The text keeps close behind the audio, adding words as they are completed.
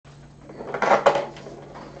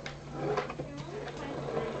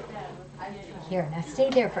Here, now stay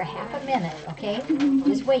there for half a minute, okay?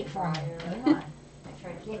 Just wait for me. Hang on. I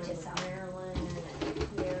try to get you some.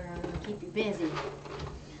 Keep you busy.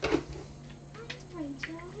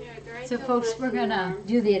 So folks, we're gonna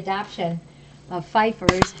do the adoption of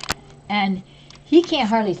Fifers, and he can't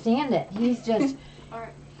hardly stand it. He's just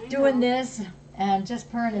doing this and just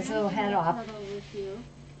purring his little head off.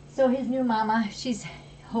 So his new mama, she's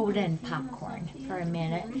holding popcorn for a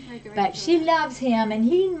minute, but she loves him, and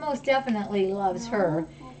he most definitely loves her.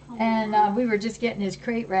 And we were just getting his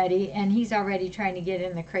crate ready, and he's already trying to get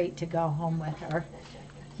in the crate to go home with her.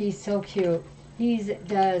 He's so cute. He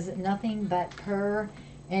does nothing but purr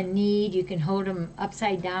and knead. You can hold him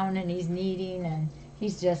upside down and he's kneading, and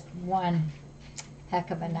he's just one heck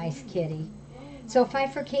of a nice kitty. So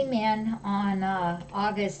Fifer came in on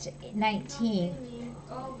August 19th,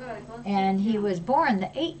 and he was born the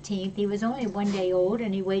 18th. He was only 1 day old,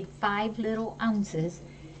 and he weighed 5 little ounces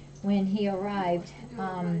when he arrived.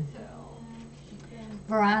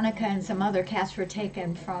 Veronica and some other cats were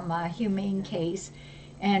taken from a humane case,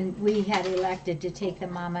 and we had elected to take the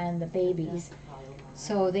mama and the babies.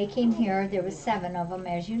 So they came here. There was 7 of them,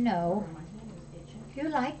 as you know. You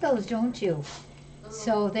like those, don't you?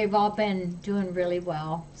 So they've all been doing really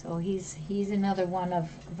well. So he's another one of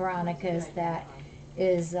Veronica's that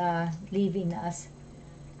is leaving us.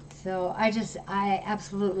 So I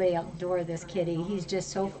absolutely adore this kitty. He's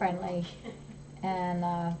just so friendly and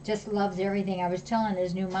just loves everything. I was telling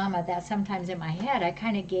his new mama that sometimes in my head I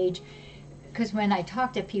kind of gauge, because when I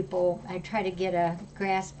talk to people, I try to get a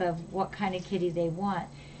grasp of what kind of kitty they want.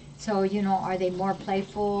 So, you know, are they more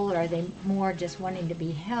playful, or are they more just wanting to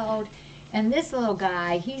be held? And this little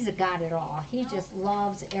guy, he's got it all. He just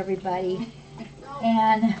loves everybody,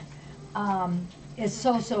 and is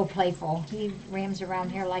so playful. He rams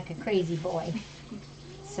around here like a crazy boy.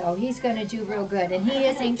 So he's going to do real good. And he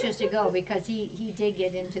is anxious to go, because he did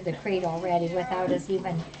get into the crate already without us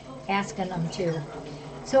even asking him to.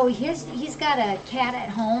 So he's got a cat at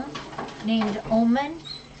home named Omen,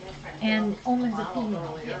 and Omen's a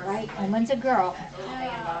female, right? Omen's a girl.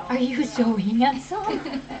 Are you so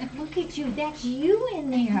handsome? Look at you, that's you in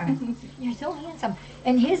there. You're so handsome.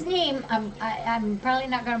 And his name, I'm probably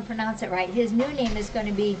not going to pronounce it right. His new name is going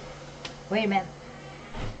to be, wait a minute,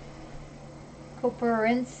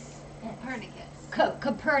 Copernicus.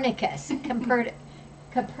 Copernicus.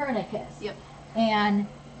 Yep. And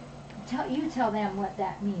tell them what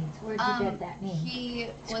that means. Where'd you get that name? He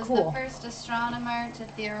was cool. the first astronomer to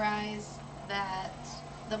theorize that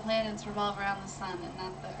the planets revolve around the sun and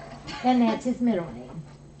not the Earth. And that's his middle name.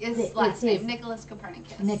 His last name, Nicholas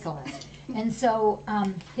Copernicus. Nicholas. And so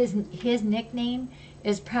his nickname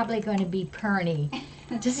is probably going to be Perny.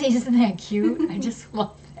 Just isn't that cute? I just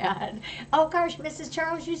love that. Oh gosh, Mrs.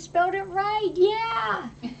 Charles, you spelled it right. Yeah.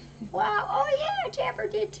 Wow. Oh yeah, Jabber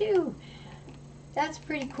did too. That's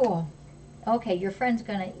pretty cool. Okay, your friend's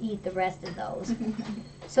gonna eat the rest of those.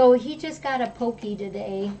 So he just got a pokey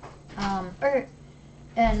today, or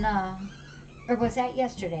was that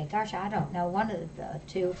yesterday? Gosh, I don't know, one of the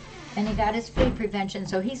two. And he got his flea prevention,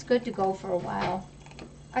 so he's good to go for a while.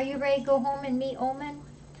 Are you ready to go home and meet Omen?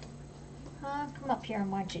 Come up here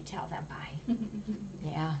and why don't you tell them bye.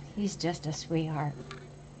 Yeah, he's just a sweetheart.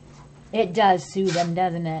 It does suit him,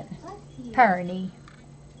 doesn't it? Perny.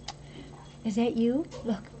 Is that you?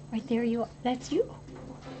 Look, right there you are. That's you.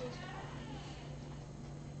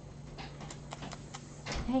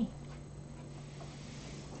 Hey.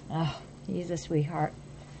 Oh, he's a sweetheart.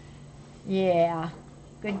 Yeah,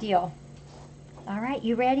 good deal. All right,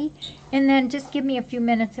 you ready? And then just give me a few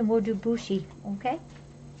minutes and we'll do Bushy, okay?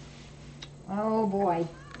 Oh boy.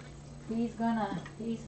 He's gonna